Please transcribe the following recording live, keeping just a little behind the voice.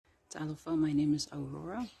Alofa, my name is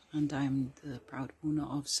Aurora, and I'm the proud owner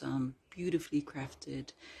of some beautifully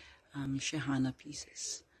crafted Shehana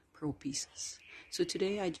pieces, pearl pieces. So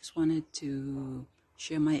today I just wanted to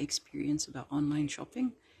share my experience about online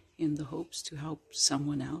shopping in the hopes to help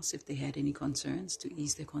someone else if they had any concerns, to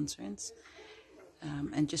ease their concerns,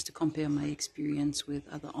 and just to compare my experience with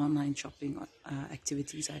other online shopping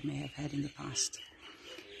activities I may have had in the past.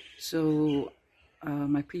 So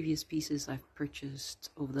my previous pieces I've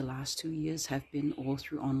purchased over the last 2 years have been all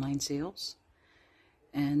through online sales.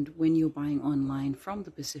 And when you're buying online from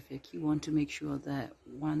the Pacific, you want to make sure that,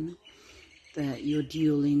 one, that you're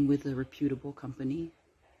dealing with a reputable company.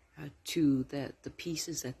 Two, that the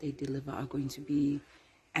pieces that they deliver are going to be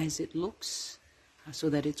as it looks,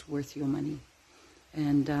 so that it's worth your money.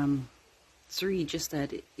 And three, just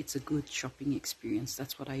that it's a good shopping experience.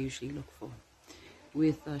 That's what I usually look for.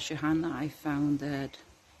 With Shehana, I found that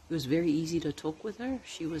it was very easy to talk with her.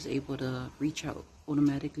 She was able to reach out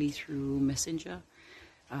automatically through Messenger,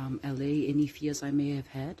 LA, any fears I may have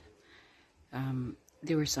had.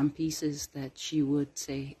 There were some pieces that she would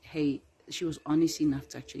say, hey, she was honest enough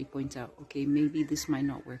to actually point out, okay, maybe this might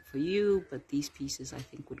not work for you, but these pieces I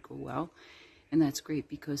think would go well. And that's great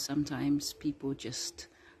because sometimes people just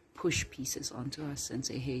push pieces onto us and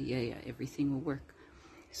say, hey, yeah, everything will work.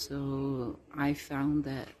 So I found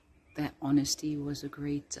that honesty was a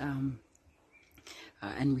great and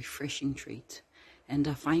refreshing trait. And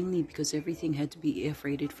finally, because everything had to be air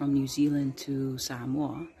freighted from New Zealand to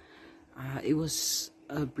Samoa, it was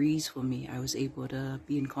a breeze for me. I was able to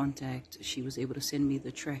be in contact. She was able to send me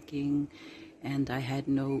the tracking, and I had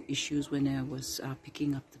no issues when I was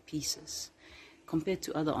picking up the pieces. Compared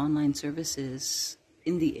to other online services,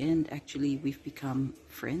 in the end, actually, we've become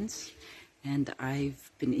friends. And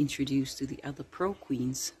I've been introduced to the other pro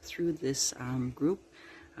queens through this group,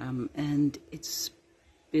 and it's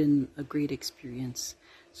been a great experience.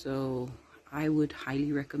 So I would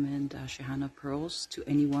highly recommend Shehana Pearls to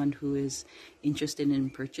anyone who is interested in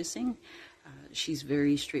purchasing. She's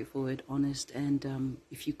very straightforward, honest, and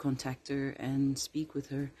if you contact her and speak with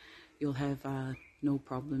her, you'll have no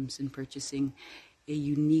problems in purchasing a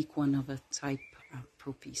unique one of a type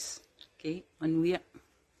pro piece. Okay,